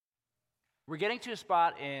We're getting to a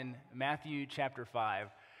spot in Matthew chapter 5.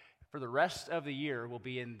 For the rest of the year, we'll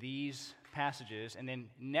be in these passages. And then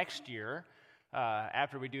next year,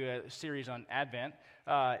 after we do a series on Advent,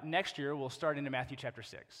 next year we'll start into Matthew chapter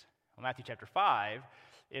 6. Well, Matthew chapter 5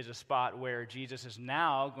 is a spot where Jesus is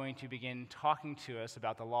now going to begin talking to us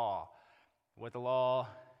about the law, what the law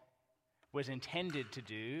was intended to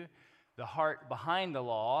do, the heart behind the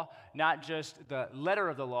law, not just the letter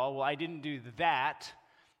of the law. Well, I didn't do that,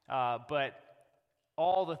 but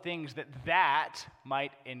all the things that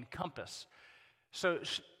might encompass. So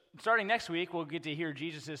starting next week, we'll get to hear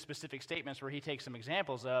Jesus' specific statements where he takes some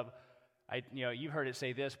examples of, you've heard it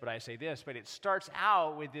say this, but I say this. But it starts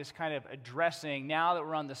out with this kind of addressing, now that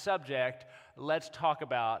we're on the subject, let's talk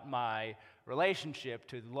about my relationship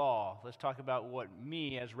to the law. Let's talk about what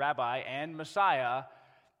me as rabbi and Messiah,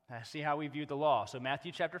 see how we view the law. So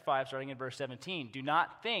Matthew chapter 5, starting in verse 17, do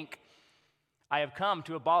not think I have come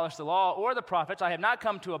to abolish the law or the prophets. I have not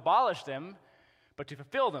come to abolish them, but to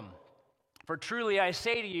fulfill them. For truly I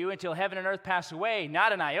say to you, until heaven and earth pass away,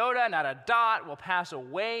 not an iota, not a dot will pass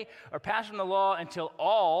away or pass from the law until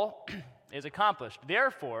all is accomplished.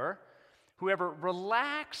 Therefore, whoever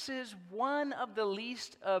relaxes one of the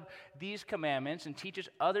least of these commandments and teaches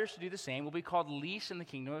others to do the same will be called least in the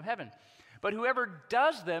kingdom of heaven. But whoever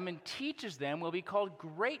does them and teaches them will be called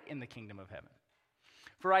great in the kingdom of heaven.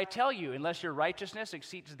 For I tell you, unless your righteousness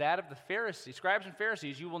exceeds that of the Pharisees, scribes and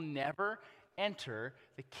Pharisees, you will never enter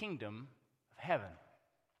the kingdom of heaven.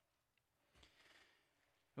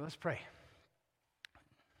 Well, let's pray.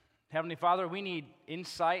 Heavenly Father, we need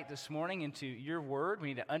insight this morning into your word. We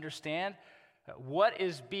need to understand what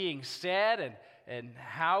is being said and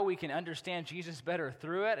how we can understand Jesus better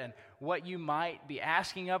through it, and what you might be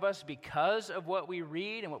asking of us because of what we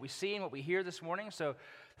read and what we see and what we hear this morning. So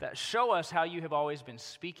that show us how you have always been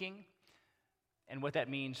speaking and what that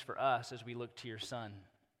means for us as we look to your Son.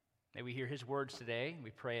 May we hear his words today. We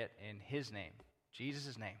pray it in his name,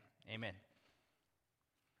 Jesus' name. Amen.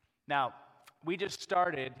 Now, we just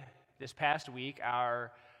started this past week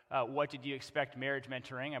our What Did You Expect marriage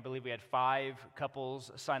mentoring. I believe we had 5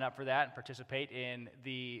 couples sign up for that and participate in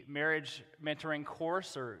the marriage mentoring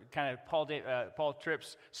course, or kind of Paul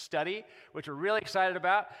Tripp's study, which we're really excited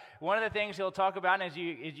about. One of the things he'll talk about, and as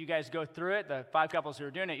you guys go through it, the 5 couples who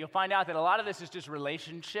are doing it, you'll find out that a lot of this is just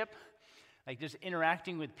relationship, like just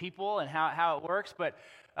interacting with people and how it works. But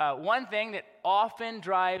one thing that often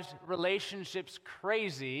drives relationships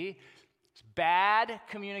crazy is bad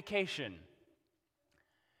communication.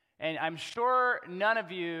 And I'm sure none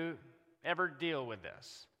of you ever deal with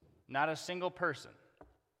this, not a single person.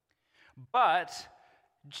 But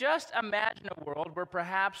just imagine a world where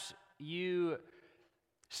perhaps you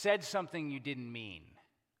said something you didn't mean,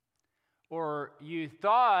 or you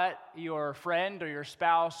thought your friend or your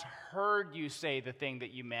spouse heard you say the thing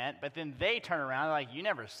that you meant, but then they turn around like, you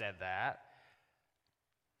never said that.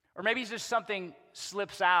 Or maybe it's just something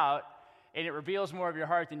slips out and it reveals more of your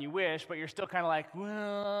heart than you wish, but you're still kind of like,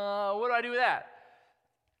 well, what do I do with that?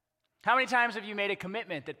 How many times have you made a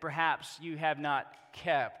commitment that perhaps you have not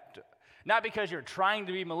kept? Not because you're trying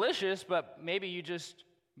to be malicious, but maybe you just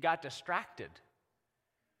got distracted.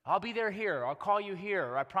 I'll be there here, I'll call you here,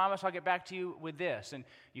 or I promise I'll get back to you with this, and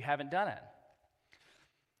you haven't done it.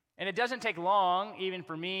 And it doesn't take long, even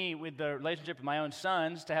for me with the relationship with my own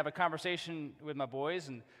sons, to have a conversation with my boys,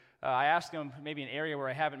 and I ask them maybe an area where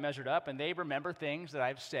I haven't measured up, and they remember things that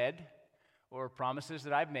I've said, or promises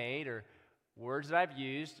that I've made, or words that I've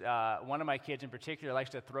used. One of my kids in particular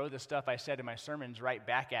likes to throw the stuff I said in my sermons right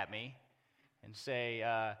back at me and say,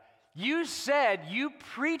 you said you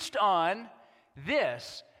preached on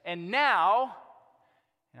this, and now,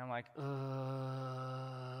 and I'm like,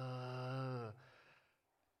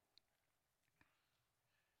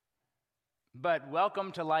 But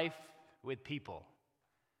welcome to life with people.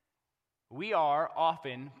 We are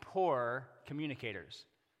often poor communicators.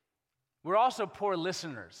 We're also poor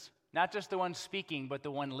listeners, not just the one speaking, but the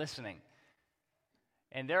one listening.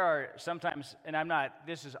 And there are sometimes, and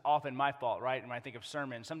this is often my fault, right? When I think of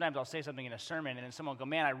sermons, sometimes I'll say something in a sermon, and then someone will go,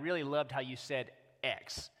 man, I really loved how you said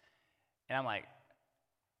X. And I'm like,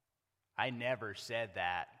 I never said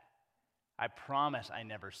that. I promise I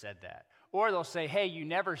never said that. Or they'll say, hey, you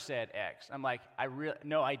never said X. I'm like,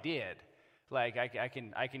 no, I did. Like, I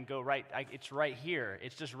can go right, it's right here.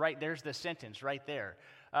 It's just right, there's the sentence right there.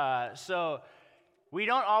 So we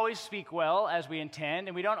don't always speak well as we intend,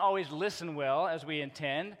 and we don't always listen well as we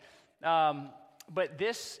intend. But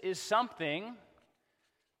this is something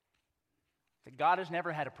that God has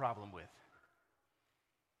never had a problem with.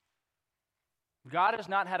 God has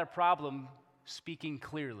not had a problem speaking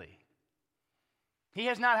clearly. He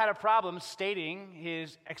has not had a problem stating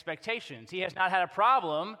his expectations. He has not had a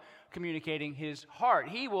problem communicating his heart.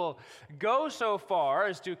 He will go so far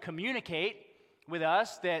as to communicate with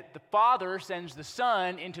us that the Father sends the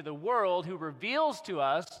Son into the world who reveals to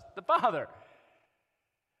us the Father.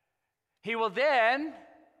 He will then,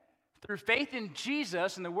 through faith in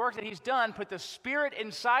Jesus and the work that he's done, put the Spirit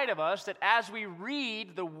inside of us that as we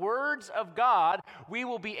read the words of God, we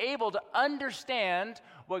will be able to understand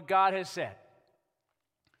what God has said.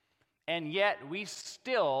 And yet we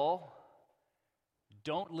still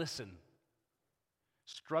don't listen,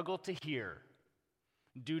 struggle to hear,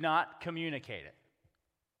 do not communicate it.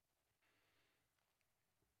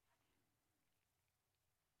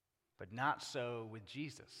 But not so with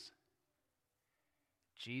Jesus.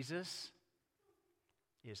 Jesus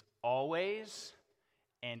is always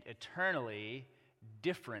and eternally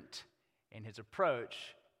different in his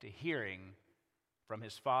approach to hearing from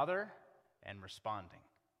his Father and responding.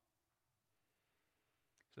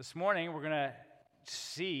 This morning, we're going to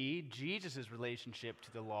see Jesus' relationship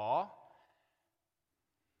to the law.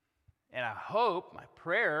 And I hope, my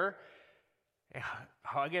prayer,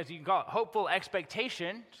 I guess you can call it hopeful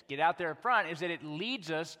expectation, just get out there in front, is that it leads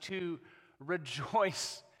us to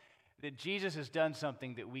rejoice that Jesus has done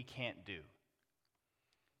something that we can't do,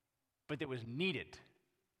 but that was needed.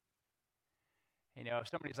 You know, if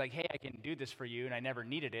somebody's like, hey, I can do this for you, and I never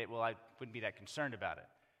needed it, well, I wouldn't be that concerned about it.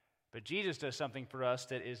 But Jesus does something for us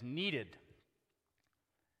that is needed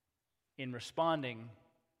in responding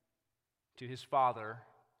to his Father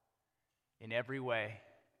in every way.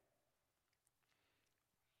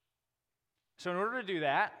 So in order to do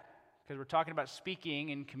that, because we're talking about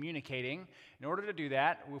speaking and communicating, in order to do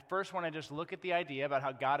that, we first want to just look at the idea about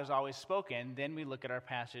how God has always spoken. Then we look at our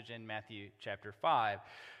passage in Matthew chapter 5.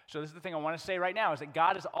 So this is the thing I want to say right now, is that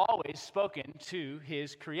God has always spoken to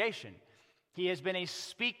his creation. He has been a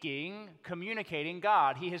speaking, communicating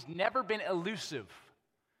God. He has never been elusive,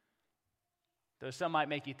 though some might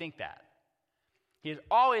make you think that. He has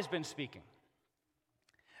always been speaking.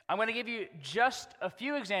 I'm going to give you just a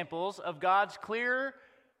few examples of God's clear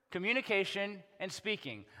communication and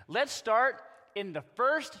speaking. Let's start in the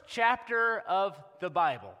first chapter of the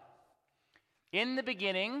Bible. In the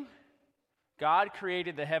beginning, God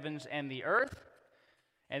created the heavens and the earth.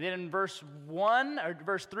 And then in verse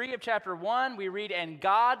 3 of chapter 1, we read, and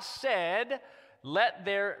God said, let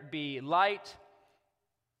there be light,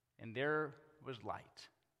 and there was light.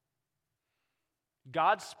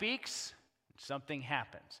 God speaks, and something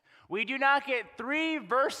happens. We do not get 3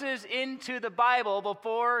 verses into the Bible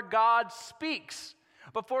before God speaks,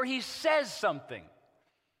 before he says something.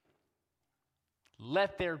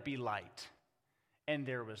 Let there be light, and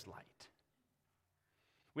there was light.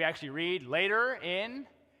 We actually read later in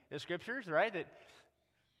the scriptures, right, that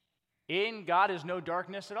in God is no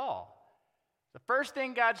darkness at all. The first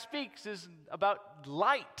thing God speaks is about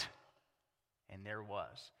light, and there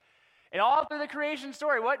was. And all through the creation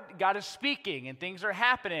story, what God is speaking, and things are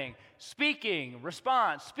happening. Speaking,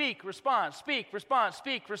 response, speak, response, speak, response,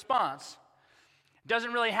 speak, response.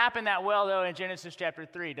 Doesn't really happen that well, though, in Genesis chapter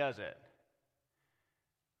 3, does it?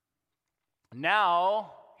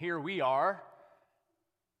 Now, here we are.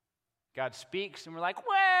 God speaks, and we're like,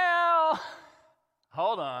 well,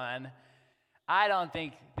 hold on. I don't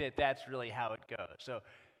think that that's really how it goes. So,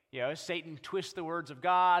 Satan twists the words of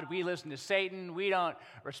God. We listen to Satan. We don't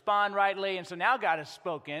respond rightly. And so now God has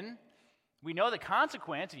spoken. We know the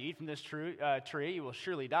consequence. If you eat from this tree, you will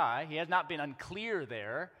surely die. He has not been unclear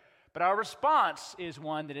there. But our response is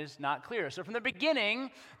one that is not clear. So from the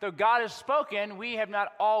beginning, though God has spoken, we have not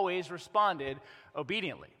always responded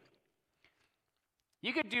obediently.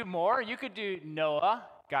 You could do more. You could do Noah.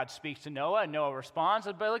 God speaks to Noah, and Noah responds.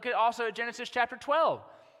 But look at also Genesis chapter 12.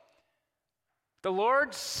 The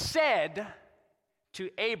Lord said to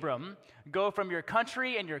Abram, go from your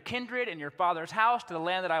country and your kindred and your father's house to the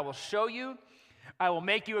land that I will show you. I will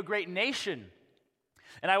make you a great nation,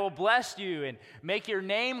 and I will bless you and make your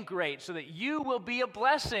name great so that you will be a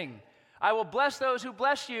blessing. I will bless those who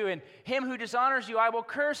bless you, and him who dishonors you I will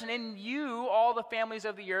curse, and in you all the families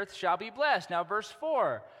of the earth shall be blessed. Now verse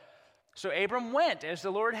 4. So Abram went as the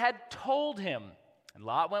Lord had told him, and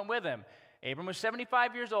Lot went with him. Abram was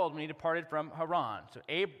 75 years old when he departed from Haran. So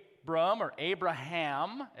Abram, or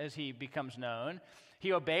Abraham, as he becomes known,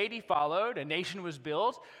 he obeyed, he followed, a nation was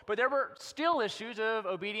built, but there were still issues of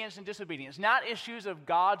obedience and disobedience. Not issues of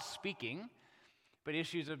God speaking, but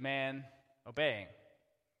issues of man obeying.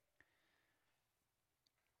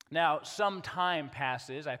 Now, some time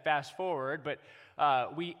passes, I fast forward, but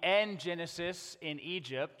we end Genesis in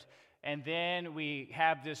Egypt, And then we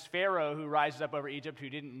have this Pharaoh who rises up over Egypt who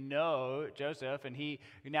didn't know Joseph. And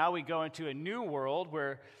now we go into a new world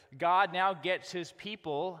where God now gets his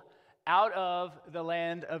people out of the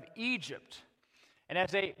land of Egypt. And as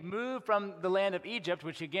they move from the land of Egypt,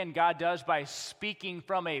 which again God does by speaking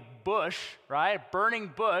from a bush, right? A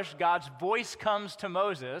burning bush, God's voice comes to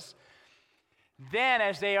Moses. Then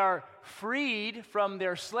as they are freed from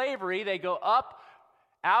their slavery, they go up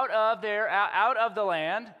out of the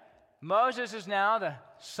land. Moses is now the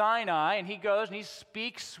Sinai, and he goes and he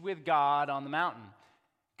speaks with God on the mountain.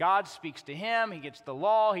 God speaks to him, he gets the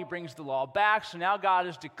law, he brings the law back. So now God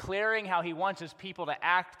is declaring how he wants his people to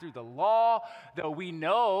act through the law, though we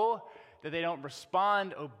know that they don't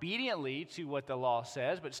respond obediently to what the law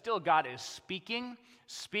says, but still God is speaking.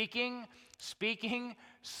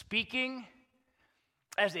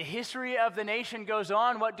 As the history of the nation goes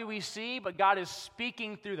on, what do we see? But God is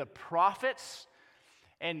speaking through the prophets,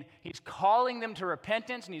 and he's calling them to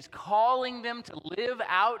repentance, and he's calling them to live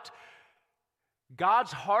out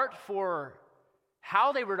God's heart for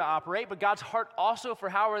how they were to operate, but God's heart also for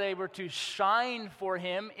how they were to shine for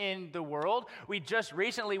him in the world. We just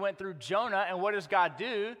recently went through Jonah, and what does God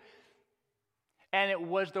do? And it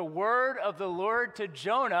was the word of the Lord to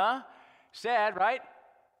Jonah said, right?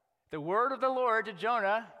 The word of the Lord to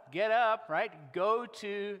Jonah, get up, right? Go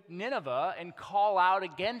to Nineveh and call out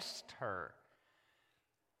against her.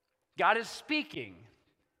 God is speaking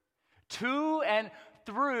to and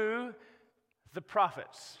through the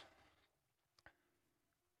prophets.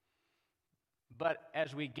 But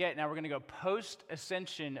as we get, now we're going to go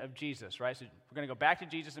post-ascension of Jesus, right? So we're going to go back to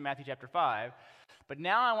Jesus in Matthew chapter 5. But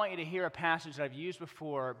now I want you to hear a passage that I've used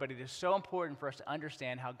before, but it is so important for us to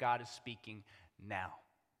understand how God is speaking now.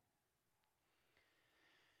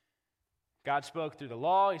 God spoke through the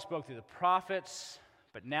law, he spoke through the prophets,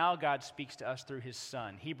 but now God speaks to us through his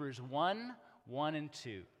Son. Hebrews 1 and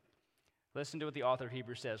 2. Listen to what the author of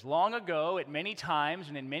Hebrews says. Long ago, at many times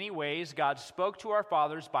and in many ways, God spoke to our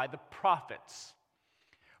fathers by the prophets.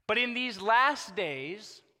 But in these last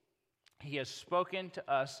days, he has spoken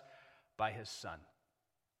to us by his Son,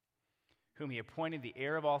 whom he appointed the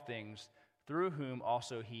heir of all things, through whom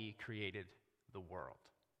also he created the world.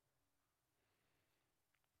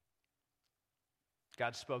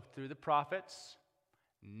 God spoke through the prophets.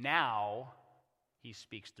 Now he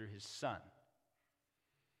speaks through his Son.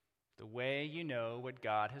 The way you know what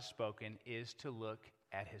God has spoken is to look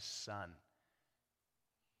at his Son.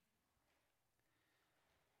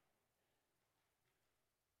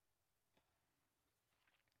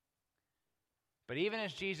 But even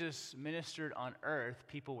as Jesus ministered on earth,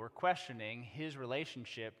 people were questioning his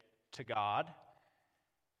relationship to God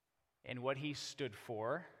and what he stood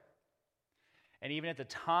for. And even at the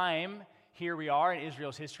time, here we are in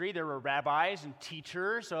Israel's history, there were rabbis and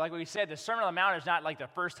teachers. So like we said, the Sermon on the Mount is not like the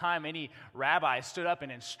first time any rabbi stood up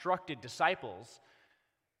and instructed disciples.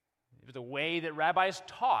 It was the way that rabbis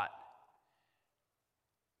taught.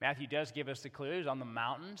 Matthew does give us the clues on the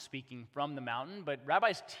mountain, speaking from the mountain, but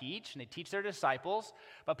rabbis teach, and they teach their disciples,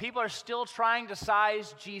 but people are still trying to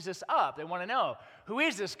size Jesus up. They want to know, who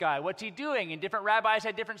is this guy? What's he doing? And different rabbis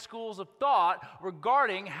had different schools of thought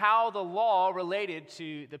regarding how the law related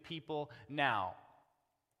to the people now.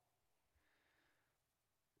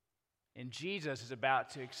 And Jesus is about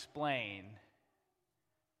to explain,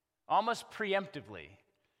 almost preemptively,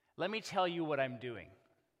 let me tell you what I'm doing.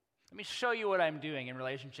 Let me show you what I'm doing in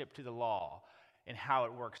relationship to the law and how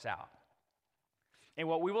it works out. And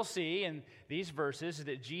what we will see in these verses is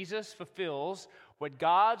that Jesus fulfills what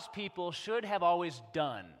God's people should have always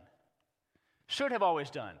done. Should have always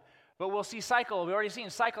done. But we'll see we've already seen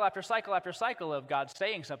cycle after cycle after cycle of God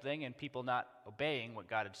saying something and people not obeying what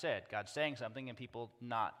God had said. God saying something and people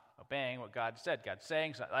not obeying what God said. God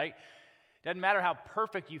saying something. Like, doesn't matter how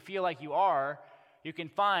perfect you feel like you are, you can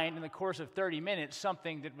find in the course of 30 minutes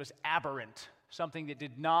something that was aberrant, something that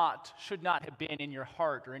should not have been in your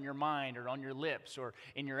heart or in your mind or on your lips or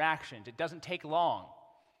in your actions. It doesn't take long.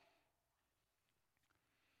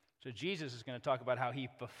 So Jesus is going to talk about how he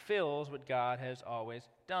fulfills what God has always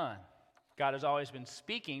done. God has always been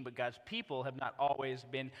speaking, but God's people have not always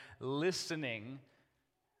been listening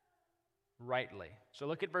rightly. So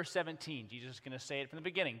look at verse 17. Jesus is going to say it from the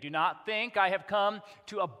beginning. Do not think I have come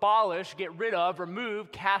to abolish, get rid of,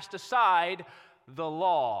 remove, cast aside the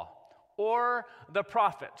law or the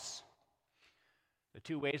prophets. The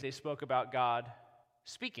two ways they spoke about God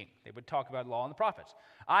speaking. They would talk about law and the prophets.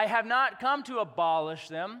 I have not come to abolish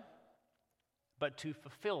them, but to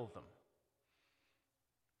fulfill them.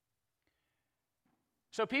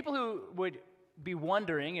 So people who would be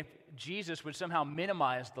wondering if Jesus would somehow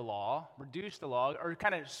minimize the law, reduce the law, or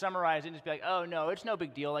kind of summarize it and just be like, oh, no, it's no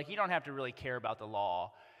big deal. Like, you don't have to really care about the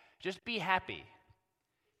law. Just be happy.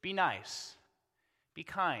 Be nice. Be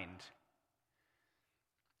kind.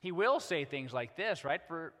 He will say things like this, right?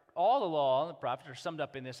 For all the law and the prophets are summed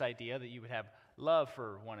up in this idea that you would have love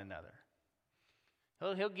for one another.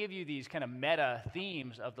 He'll give you these kind of meta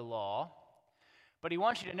themes of the law, but he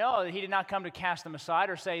wants you to know that he did not come to cast them aside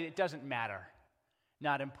or say it doesn't matter,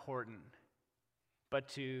 not important, but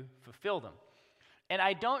to fulfill them. And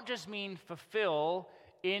I don't just mean fulfill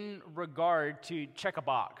in regard to check a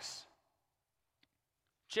box.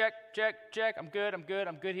 Check, check, check, I'm good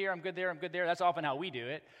here, I'm good there, I'm good there. That's often how we do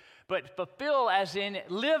it. But fulfill as in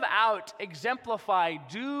live out, exemplify,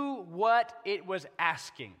 do what it was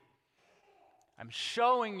asking. I'm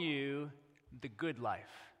showing you the good life.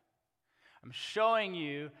 I'm showing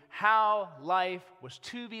you how life was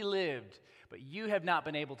to be lived, but you have not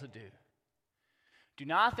been able to do. Do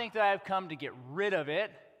not think that I have come to get rid of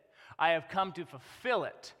it. I have come to fulfill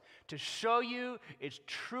it, to show you its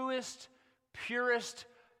truest, purest,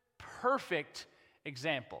 perfect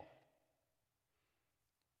example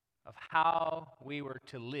of how we were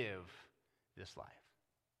to live this life.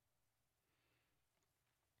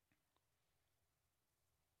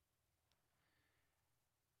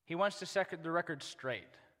 He wants to set the record straight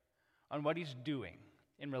on what he's doing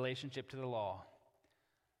in relationship to the law.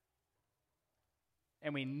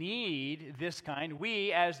 And we need this kind,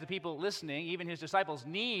 we as the people listening, even his disciples,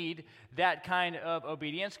 need that kind of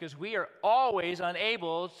obedience because we are always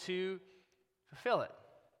unable to fulfill it.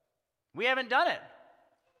 We haven't done it.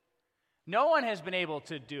 No one has been able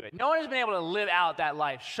to do it. No one has been able to live out that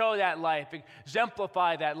life, show that life,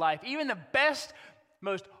 exemplify that life. Even the best,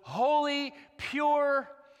 most holy, pure,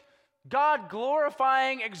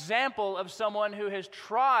 God-glorifying example of someone who has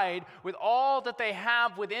tried with all that they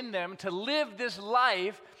have within them to live this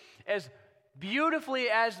life as beautifully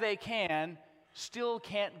as they can, still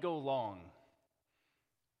can't go long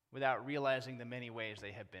without realizing the many ways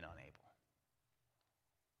they have been unable.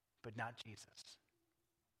 But not Jesus.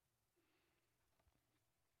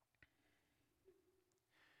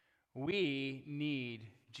 We need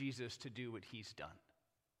Jesus to do what he's done.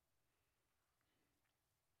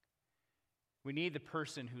 We need the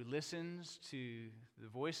person who listens to the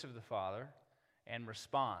voice of the Father and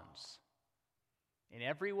responds in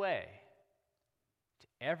every way to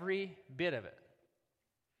every bit of it.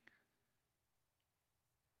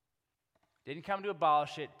 Didn't come to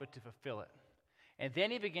abolish it, but to fulfill it. And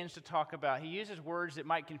then he begins to talk about, he uses words that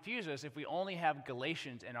might confuse us if we only have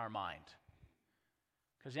Galatians in our mind.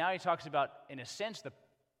 Because now he talks about, in a sense,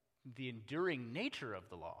 the enduring nature of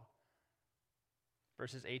the law.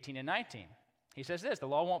 Verses 18 and 19. He says this, the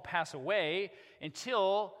law won't pass away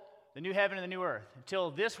until the new heaven and the new earth. Until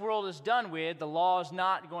this world is done with, the law is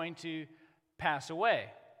not going to pass away.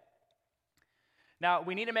 Now,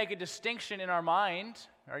 we need to make a distinction in our mind.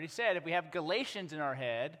 I already said, if we have Galatians in our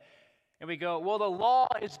head, and we go, well, the law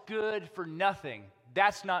is good for nothing.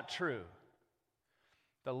 That's not true.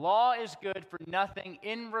 The law is good for nothing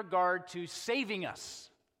in regard to saving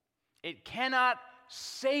us. It cannot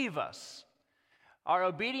save us. Our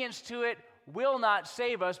obedience to it will not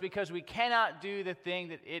save us because we cannot do the thing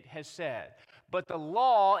that it has said. But the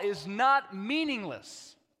law is not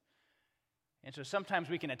meaningless. And so sometimes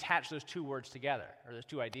we can attach those two words together, or those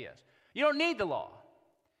two ideas. You don't need the law.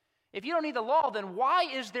 If you don't need the law, then why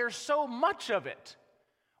is there so much of it?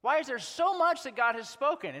 Why is there so much that God has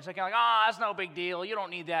spoken? It's like, that's no big deal. You don't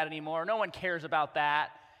need that anymore. No one cares about that.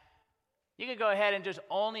 You could go ahead and just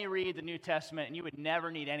only read the New Testament and you would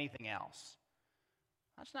never need anything else.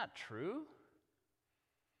 That's not true.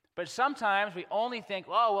 But sometimes we only think,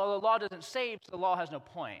 the law doesn't save, so the law has no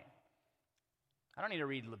point. I don't need to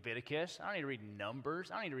read Leviticus. I don't need to read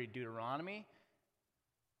Numbers. I don't need to read Deuteronomy.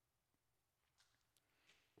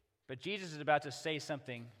 But Jesus is about to say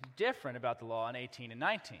something different about the law in 18 and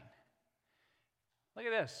 19. Look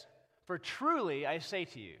at this. For truly I say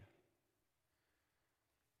to you,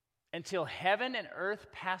 until heaven and earth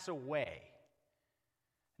pass away,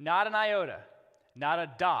 not an iota, not a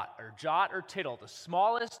dot or jot or tittle, the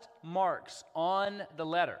smallest marks on the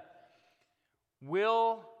letter,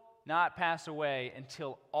 will not pass away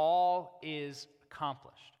until all is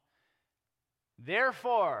accomplished.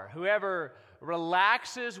 Therefore, whoever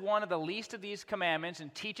relaxes one of the least of these commandments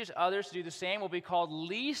and teaches others to do the same will be called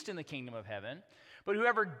least in the kingdom of heaven. But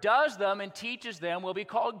whoever does them and teaches them will be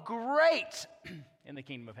called great in the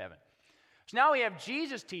kingdom of heaven. So now we have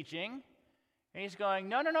Jesus teaching, and he's going,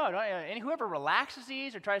 no. And whoever relaxes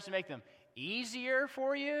these or tries to make them easier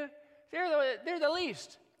for you, they're the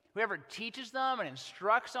least. whoever teaches them and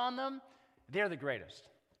instructs on them, they're the greatest.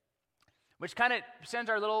 Which kind of sends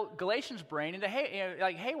our little Galatians brain into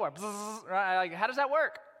haywire. Right? Like, how does that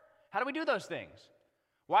work? How do we do those things?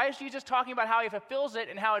 Why is Jesus talking about how he fulfills it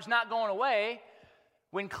and how it's not going away,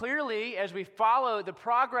 when clearly, as we follow the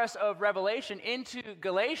progress of Revelation into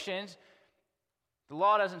Galatians, the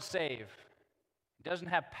law doesn't save. It doesn't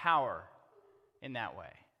have power in that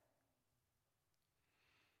way.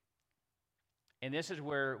 And this is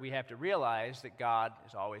where we have to realize that God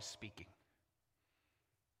is always speaking.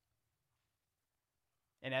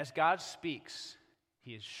 And as God speaks,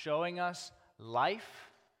 he is showing us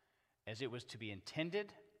life as it was to be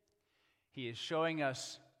intended. He is showing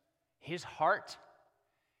us his heart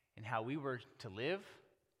and how we were to live.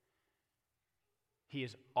 He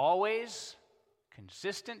is always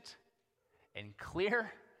consistent and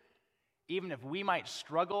clear, even if we might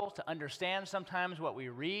struggle to understand sometimes what we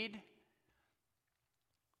read.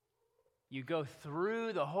 You go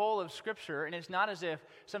through the whole of Scripture, and it's not as if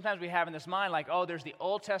sometimes we have in this mind like, oh, there's the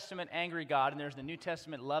Old Testament angry God, and there's the New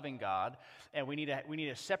Testament loving God, and we need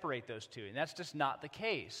to separate those two. And that's just not the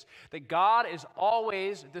case. That God is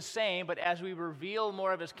always the same, but as we reveal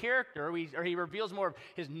more of his character, or he reveals more of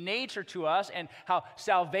his nature to us and how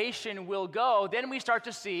salvation will go, then we start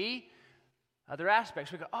to see other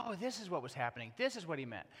aspects. We go, oh, this is what was happening. This is what he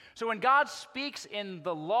meant. So when God speaks in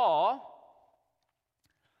the law,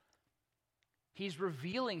 he's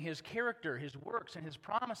revealing his character, his works, and his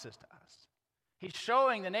promises to us. He's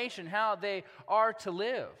showing the nation how they are to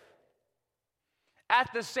live.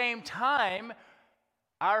 At the same time,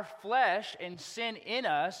 our flesh and sin in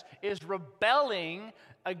us is rebelling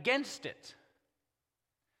against it.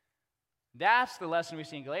 That's the lesson we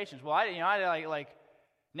see in Galatians. Well,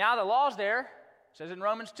 now the law's there. It says in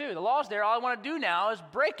Romans 2, the law's there. All I want to do now is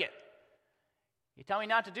break it. You tell me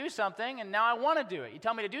not to do something, and now I want to do it. You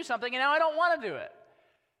tell me to do something, and now I don't want to do it.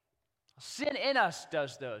 Sin in us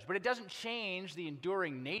does those, but it doesn't change the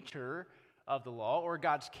enduring nature of the law or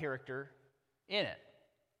God's character in it.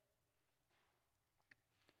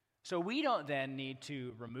 So we don't then need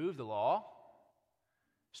to remove the law,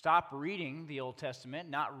 stop reading the Old Testament,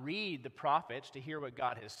 not read the prophets to hear what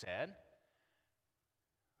God has said.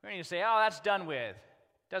 We need to say, oh, that's done with.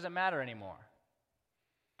 Doesn't matter anymore.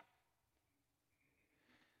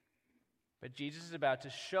 But Jesus is about to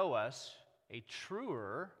show us a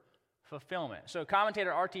truer fulfillment. So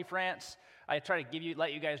commentator R.T. France, I try to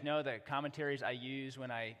let you guys know the commentaries I use when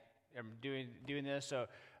I am doing this. So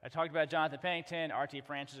I talked about Jonathan Pennington. R.T.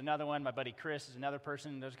 France is another one. My buddy Chris is another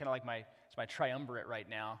person. Those are kind of like my triumvirate right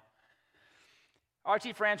now.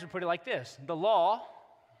 R.T. France would put it like this: the law,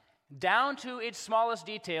 down to its smallest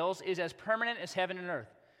details, is as permanent as heaven and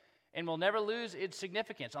earth, and will never lose its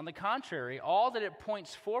significance. On the contrary, all that it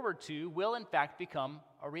points forward to will in fact become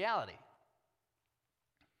a reality.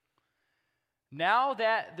 Now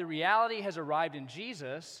that the reality has arrived in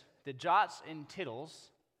Jesus, the jots and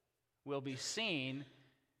tittles will be seen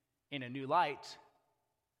in a new light,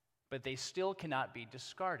 but they still cannot be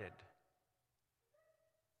discarded.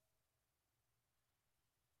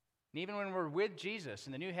 And even when we're with Jesus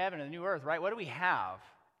in the new heaven and the new earth, right, what do we have?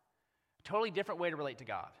 A totally different way to relate to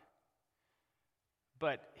God.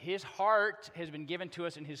 But his heart has been given to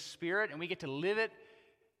us in his Spirit, and we get to live it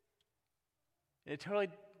in a totally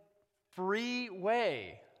free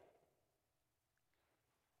way.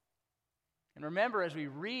 And remember, as we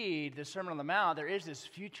read the Sermon on the Mount, there is this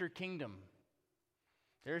future kingdom.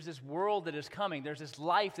 There's this world that is coming. There's this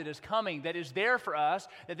life that is coming that is there for us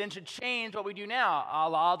that then should change what we do now, a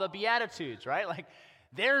la the Beatitudes, right? Like,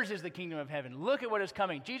 theirs is the kingdom of heaven. Look at what is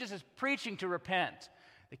coming. Jesus is preaching to repent.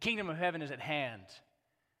 The kingdom of heaven is at hand.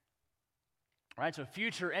 Right? So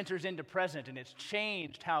future enters into present, and it's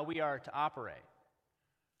changed how we are to operate.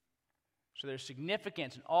 So there's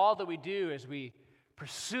significance in all that we do as we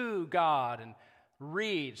pursue God and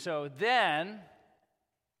read. So then,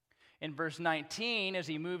 in verse 19, as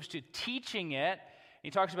he moves to teaching it, he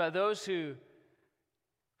talks about those who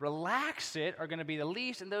relax it are going to be the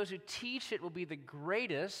least, and those who teach it will be the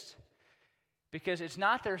greatest, because it's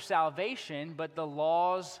not their salvation, but the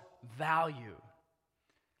law's value.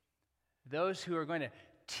 Those who are going to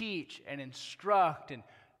teach and instruct and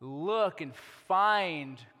look and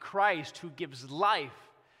find Christ who gives life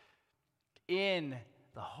in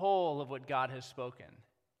the whole of what God has spoken.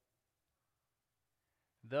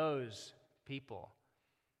 Those people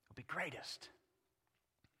will be greatest.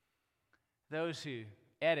 Those who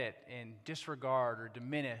edit and disregard or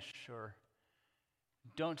diminish or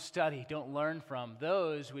don't study, don't learn from,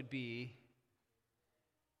 those would be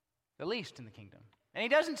the least in the kingdom. And he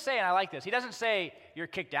doesn't say, and I like this, he doesn't say you're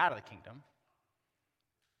kicked out of the kingdom.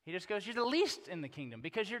 He just goes, you're the least in the kingdom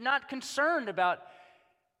because you're not concerned about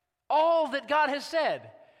all that God has said.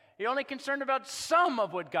 You're only concerned about some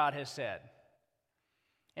of what God has said.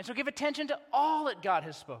 And so give attention to all that God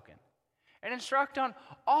has spoken and instruct on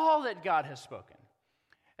all that God has spoken.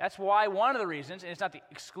 That's why one of the reasons, and it's not the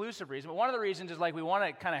exclusive reason, but one of the reasons is like we want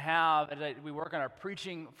to kind of have, as we work on our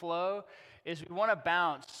preaching flow, is we want to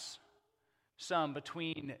bounce some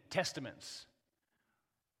between testaments.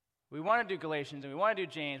 We want to do Galatians and we want to do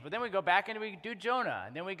James, but then we go back and we do Jonah,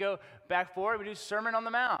 and then we go back forward, we do Sermon on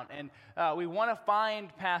the Mount, and we want to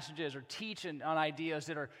find passages or teach on ideas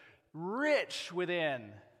that are rich within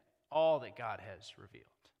all that God has revealed.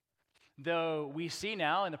 Though we see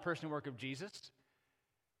now in the person and work of Jesus,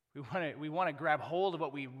 we want to grab hold of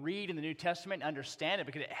what we read in the New Testament and understand it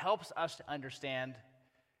because it helps us to understand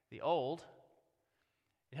the Old.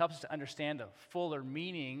 It helps us to understand the fuller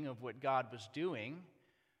meaning of what God was doing.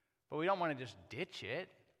 But we don't want to just ditch it,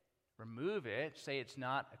 remove it, say it's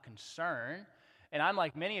not a concern. And I'm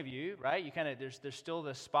like many of you, right? You kind of there's still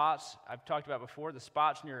the spots I've talked about before, the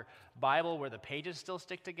spots in your Bible where the pages still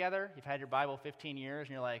stick together. You've had your Bible 15 years,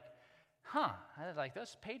 and you're like, I was like,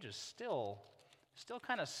 those pages still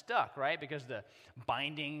kind of stuck, right? Because the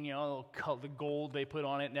binding, the gold they put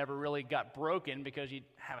on it never really got broken because you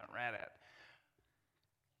haven't read it.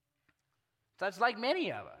 So that's like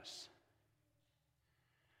many of us.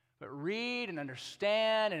 But read and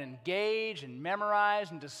understand and engage and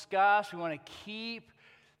memorize and discuss. We want to keep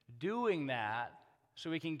doing that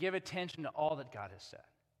so we can give attention to all that God has said.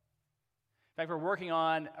 In fact, we're working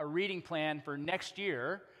on a reading plan for next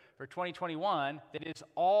year, for 2021, that is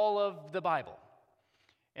all of the Bible.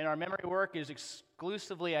 And our memory work is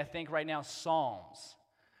exclusively, I think, right now, Psalms,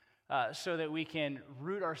 so that we can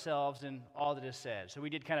root ourselves in all that is said. So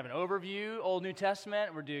we did kind of an overview, Old New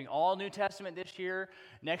Testament. We're doing all New Testament this year.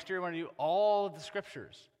 Next year, we're going to do all of the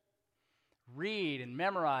Scriptures. Read and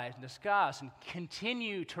memorize and discuss and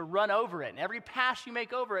continue to run over it. And every pass you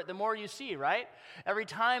make over it, the more you see, right? Every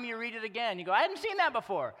time you read it again, you go, I hadn't seen that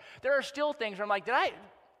before. There are still things where I'm like,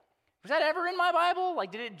 was that ever in my Bible?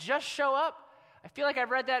 Like, did it just show up? I feel like I've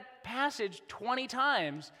read that passage 20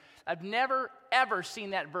 times. I've never, ever seen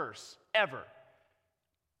that verse, ever.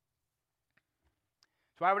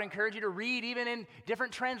 So I would encourage you to read even in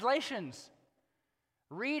different translations.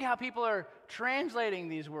 Read how people are translating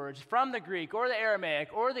these words from the Greek or the Aramaic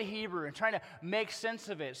or the Hebrew and trying to make sense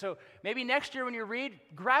of it. So maybe next year when you read,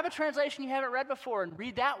 grab a translation you haven't read before and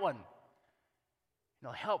read that one.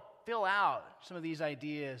 It'll help fill out some of these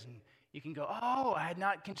ideas, and you can go, oh, I had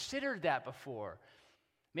not considered that before.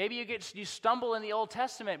 Maybe you stumble in the Old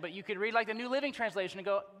Testament, but you could read like the New Living Translation and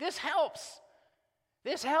go, this helps.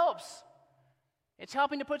 This helps. It's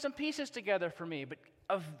helping to put some pieces together for me, but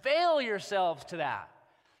avail yourselves to that.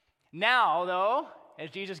 Now, though, as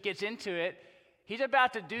Jesus gets into it, he's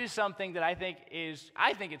about to do something that I think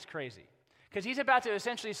it's crazy. Because he's about to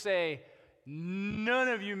essentially say, none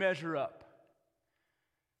of you measure up.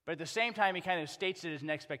 But at the same time, he kind of states it as an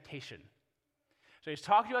expectation. So he's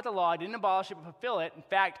talking about the law. I didn't abolish it, but fulfill it. In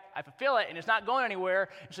fact, I fulfill it, and it's not going anywhere,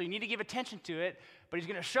 and so you need to give attention to it. But he's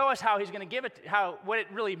going to show us how he's going to give it, what it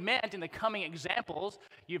really meant in the coming examples.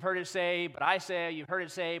 You've heard it say, but I say. You've heard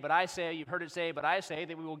it say, but I say. You've heard it say, but I say,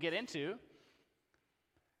 that we will get into.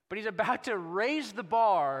 But he's about to raise the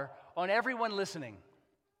bar on everyone listening.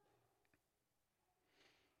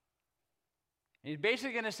 And he's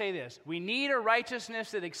basically going to say this: we need a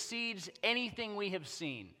righteousness that exceeds anything we have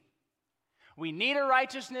seen. We need a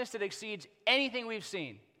righteousness that exceeds anything we've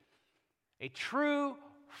seen. A true,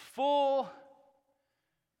 full,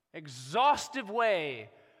 exhaustive way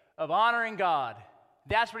of honoring God.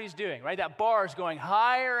 That's what he's doing, right? That bar is going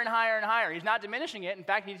higher and higher and higher. He's not diminishing it. In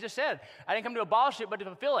fact, he just said, I didn't come to abolish it, but to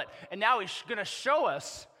fulfill it. And now he's going to show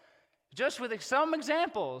us, just with some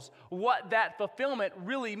examples, what that fulfillment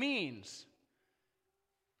really means.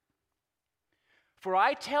 For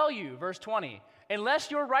I tell you, verse 20,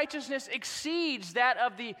 unless your righteousness exceeds that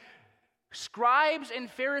of the scribes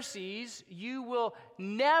and Pharisees, you will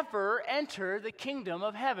never enter the kingdom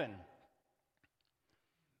of heaven.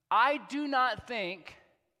 I do not think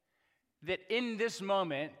that in this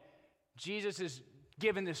moment, Jesus is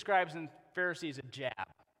giving the scribes and Pharisees a jab.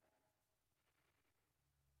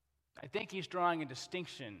 I think he's drawing a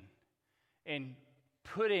distinction and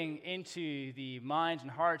putting into the minds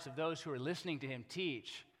and hearts of those who are listening to him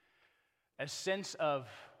teach a sense of,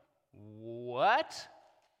 what?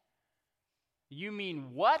 You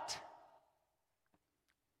mean what?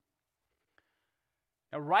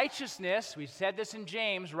 Now, righteousness, we said this in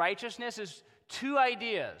James, righteousness is two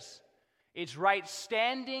ideas. It's right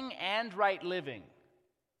standing and right living.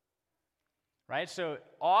 right? So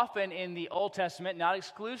often in the Old Testament, not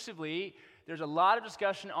exclusively, there's a lot of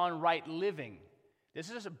discussion on right living. This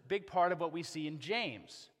is a big part of what we see in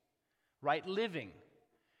James, right living.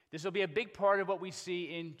 This will be a big part of what we see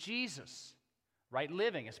in Jesus, right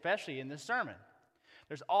living, especially in this sermon.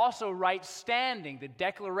 There's also right standing, the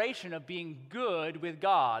declaration of being good with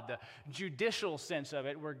God, the judicial sense of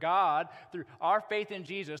it, where God, through our faith in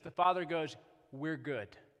Jesus, the Father goes, we're good.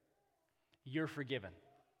 You're forgiven.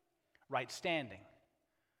 Right standing.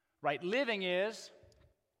 Right living is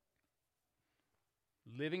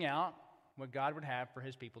living out what God would have for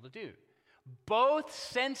his people to do. Both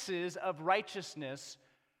senses of righteousness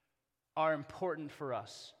are important for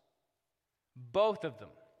us. Both of them.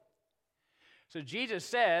 So Jesus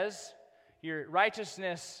says your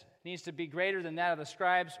righteousness needs to be greater than that of the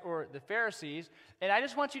scribes or the Pharisees. And I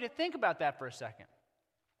just want you to think about that for a second.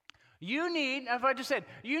 You need, as I just said,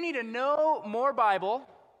 you need to know more Bible,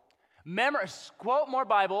 quote more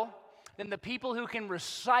Bible, than the people who can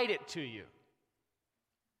recite it to you.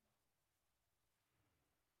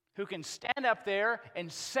 Who can stand up there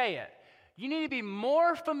and say it. You need to be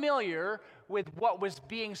more familiar with what was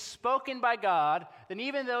being spoken by God than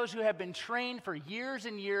even those who have been trained for years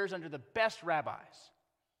and years under the best rabbis.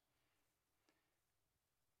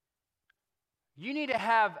 You need to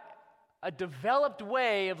have a developed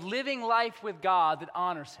way of living life with God that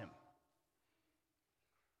honors him.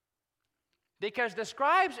 Because the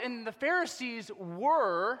scribes and the Pharisees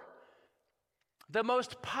were the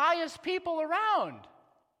most pious people around.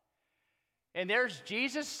 And there's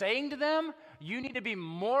Jesus saying to them, you need to be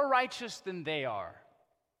more righteous than they are.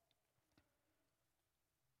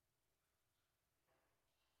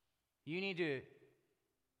 You need to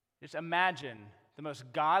just imagine the most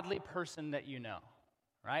godly person that you know,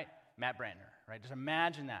 right? Matt Brandner, right? Just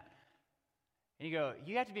imagine that. And you go,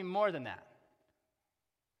 you have to be more than that.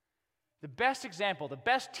 The best example, the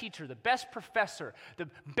best teacher, the best professor, the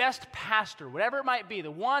best pastor, whatever it might be,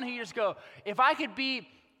 the one who you just go, if I could be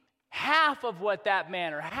half of what that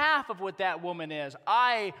man or half of what that woman is,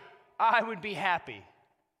 I would be happy.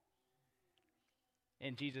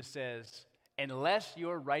 And Jesus says, unless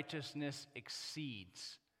your righteousness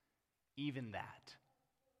exceeds even that,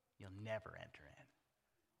 you'll never enter in.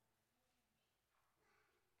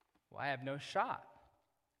 Well, I have no shot.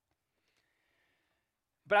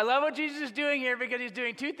 But I love what Jesus is doing here because he's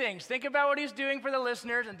doing two things. Think about what he's doing for the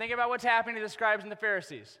listeners and think about what's happening to the scribes and the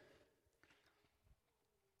Pharisees.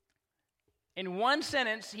 In one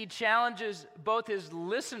sentence, he challenges both his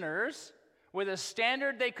listeners with a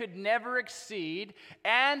standard they could never exceed,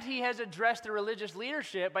 and he has addressed the religious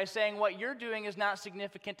leadership by saying what you're doing is not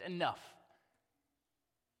significant enough.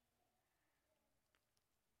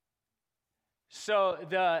 So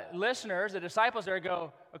the listeners, the disciples there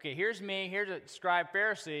go, okay, here's me, here's a scribe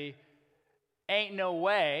Pharisee, ain't no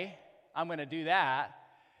way I'm going to do that.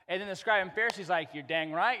 And then the scribe and Pharisee's like, you're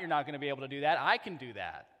dang right, you're not going to be able to do that. I can do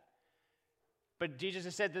that. But Jesus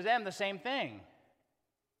has said to them the same thing.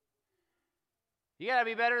 You got to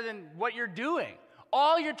be better than what you're doing.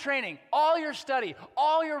 All your training, all your study,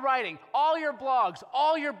 all your writing, all your blogs,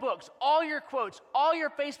 all your books, all your quotes, all your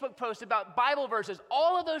Facebook posts about Bible verses,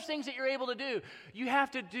 all of those things that you're able to do, you have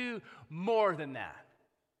to do more than that.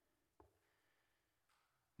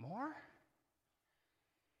 More?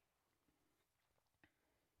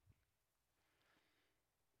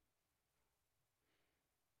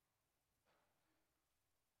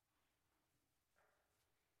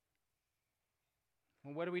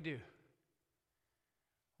 Well, what do we do?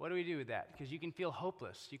 What do we do with that? Because you can feel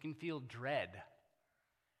hopeless. You can feel dread.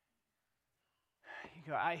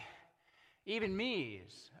 You go, even me,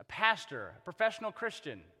 as a pastor, a professional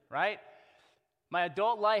Christian, right? My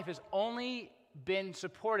adult life has only been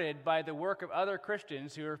supported by the work of other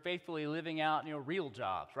Christians who are faithfully living out, real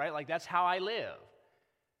jobs, right? Like that's how I live.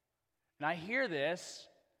 And I hear this,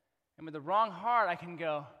 and with the wrong heart, I can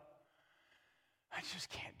go, I just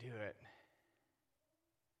can't do it.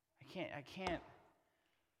 I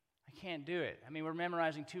can't do it. I mean, we're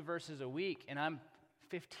memorizing 2 verses a week, and I'm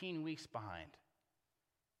 15 weeks behind.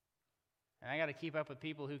 And I got to keep up with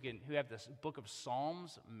people who have this book of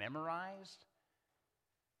Psalms memorized.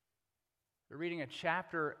 They're reading a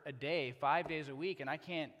chapter a day, 5 days a week, and I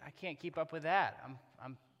can't keep up with that.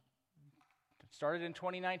 I'm started in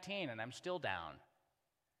 2019, and I'm still down.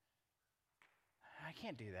 I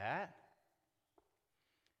can't do that.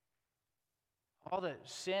 All the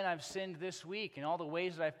sin I've sinned this week, and all the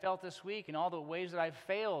ways that I've felt this week, and all the ways that I've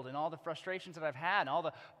failed, and all the frustrations that I've had, and all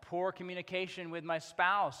the poor communication with my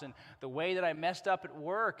spouse, and the way that I messed up at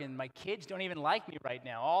work, and my kids don't even like me right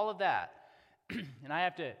now, all of that. And I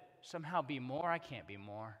have to somehow be more. I can't be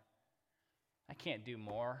more. I can't do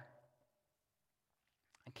more.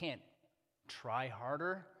 I can't try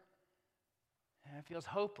harder. And it feels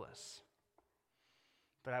hopeless.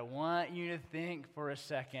 But I want you to think for a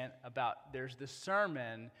second about there's the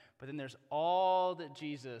sermon, but then there's all that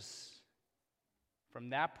Jesus,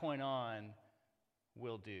 from that point on,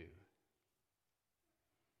 will do.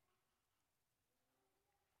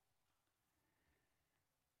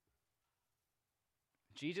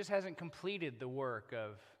 Jesus hasn't completed the work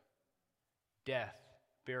of death,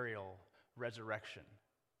 burial, resurrection.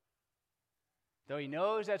 Though he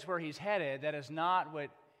knows that's where he's headed, that is not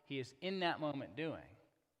what he is in that moment doing.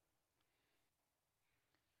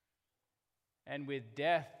 And with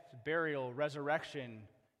death, burial, resurrection,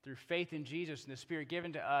 through faith in Jesus and the Spirit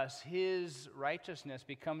given to us, his righteousness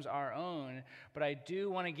becomes our own. But I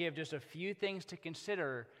do want to give just a few things to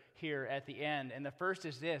consider here at the end. And the first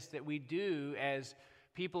is this, that we do as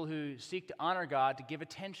people who seek to honor God, to give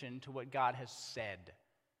attention to what God has said,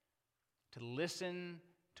 to listen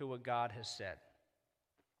to what God has said.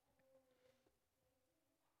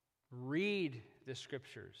 Read the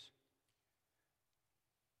Scriptures.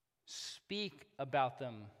 Speak about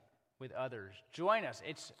them with others. Join us.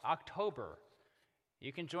 It's October.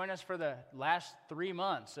 You can join us for the last 3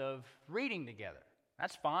 months of reading together.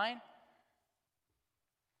 That's fine.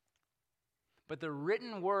 But the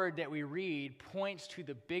written word that we read points to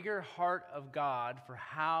the bigger heart of God for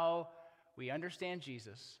how we understand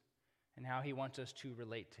Jesus and how he wants us to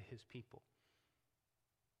relate to his people,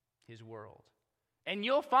 his world. And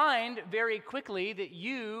you'll find very quickly that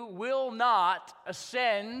you will not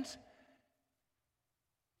ascend.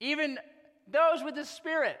 Even those with the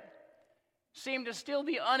Spirit seem to still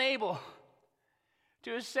be unable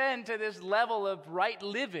to ascend to this level of right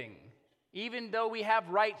living, even though we have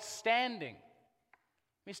right standing.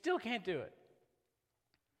 We still can't do it.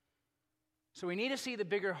 So we need to see the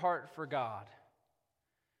bigger heart for God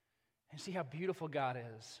and see how beautiful God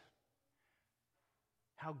is,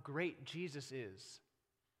 how great Jesus is,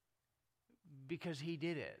 because he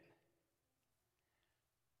did it.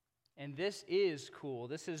 And this is cool.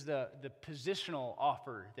 This is the positional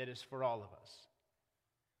offer that is for all of us.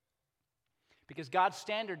 Because God's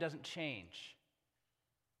standard doesn't change.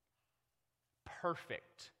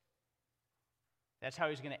 Perfect. That's how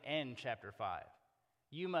he's going to end chapter 5.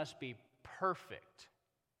 You must be perfect.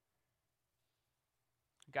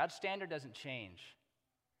 God's standard doesn't change.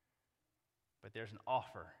 But there's an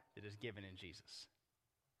offer that is given in Jesus.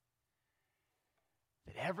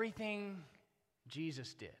 That everything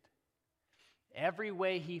Jesus did, every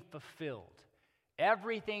way he fulfilled,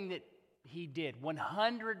 everything that he did,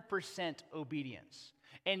 100% obedience.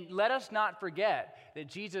 And let us not forget that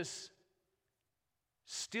Jesus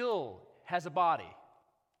still has a body,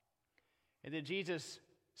 and that Jesus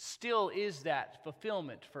still is that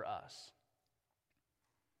fulfillment for us.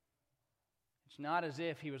 It's not as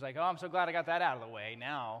if he was like, oh, I'm so glad I got that out of the way.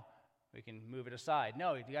 Now we can move it aside.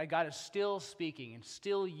 No, God is still speaking and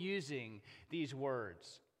still using these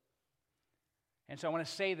words. And so I want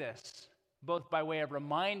to say this, both by way of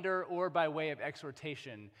reminder or by way of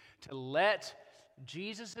exhortation, to let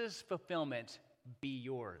Jesus' fulfillment be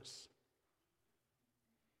yours.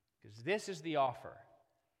 Because this is the offer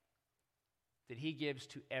that he gives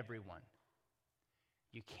to everyone.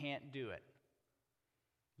 You can't do it.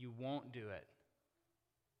 You won't do it.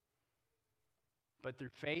 But through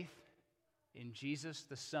faith in Jesus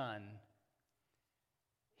the Son,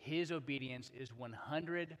 his obedience is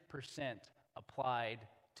 100% applied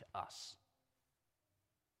to us.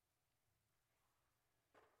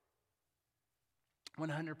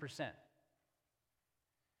 100%.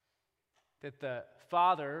 That the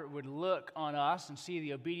Father would look on us and see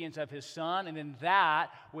the obedience of his Son, and then that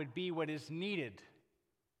would be what is needed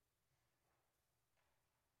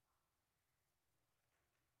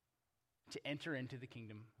to enter into the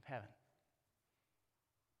kingdom of heaven.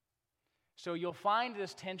 So you'll find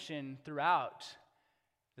this tension throughout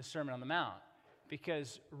the Sermon on the Mount,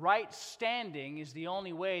 because right standing is the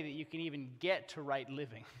only way that you can even get to right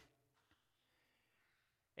living.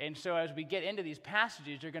 And so as we get into these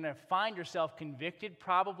passages, you're going to find yourself convicted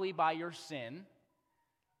probably by your sin,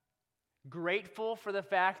 grateful for the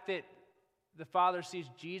fact that the Father sees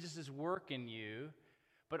Jesus' work in you,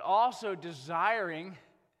 but also desiring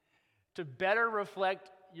to better reflect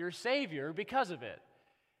your Savior because of it.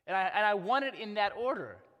 And I want it in that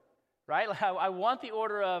order, right? I want the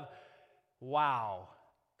order of, wow,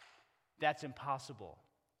 that's impossible.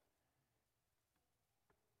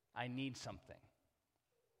 I need something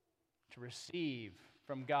to receive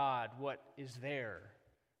from God what is there,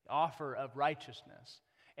 the offer of righteousness.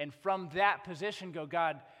 And from that position go,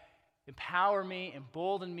 God, empower me,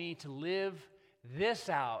 embolden me to live this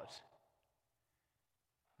out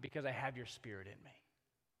because I have your Spirit in me.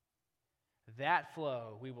 That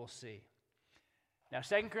flow we will see. Now,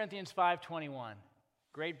 2 Corinthians 5:21,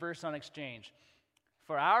 great verse on exchange.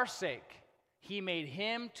 For our sake, he made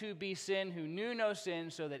him to be sin who knew no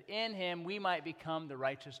sin, so that in him we might become the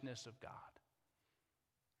righteousness of God.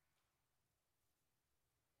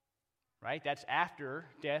 Right? That's after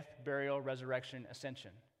death, burial, resurrection,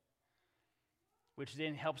 ascension. Which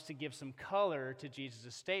then helps to give some color to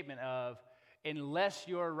Jesus' statement of, unless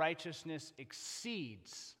your righteousness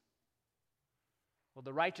exceeds. Well,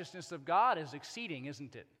 the righteousness of God is exceeding,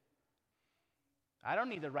 isn't it? I don't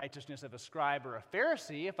need the righteousness of a scribe or a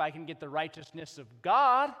Pharisee if I can get the righteousness of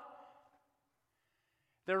God.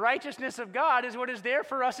 The righteousness of God is what is there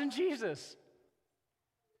for us in Jesus.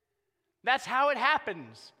 That's how it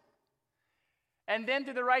happens. And then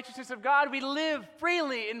through the righteousness of God, we live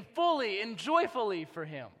freely and fully and joyfully for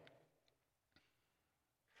him.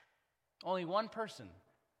 Only one person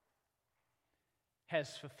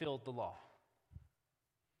has fulfilled the law.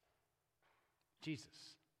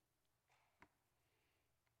 Jesus.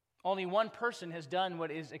 Only one person has done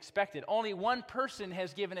what is expected. Only one person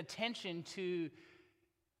has given attention to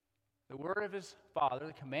the word of his Father,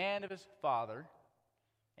 the command of his Father,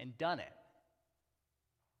 and done it.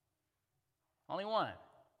 Only one.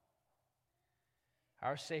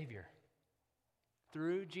 Our Savior.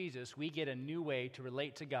 Through Jesus, we get a new way to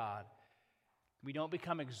relate to God. We don't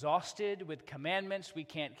become exhausted with commandments we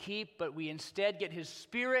can't keep, but we instead get his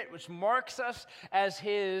Spirit, which marks us as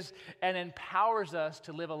his and empowers us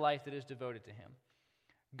to live a life that is devoted to him.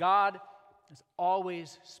 God is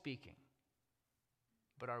always speaking,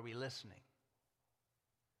 but are we listening?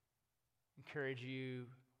 I encourage you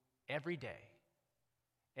every day,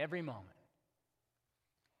 every moment,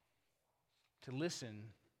 to listen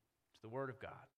to the Word of God.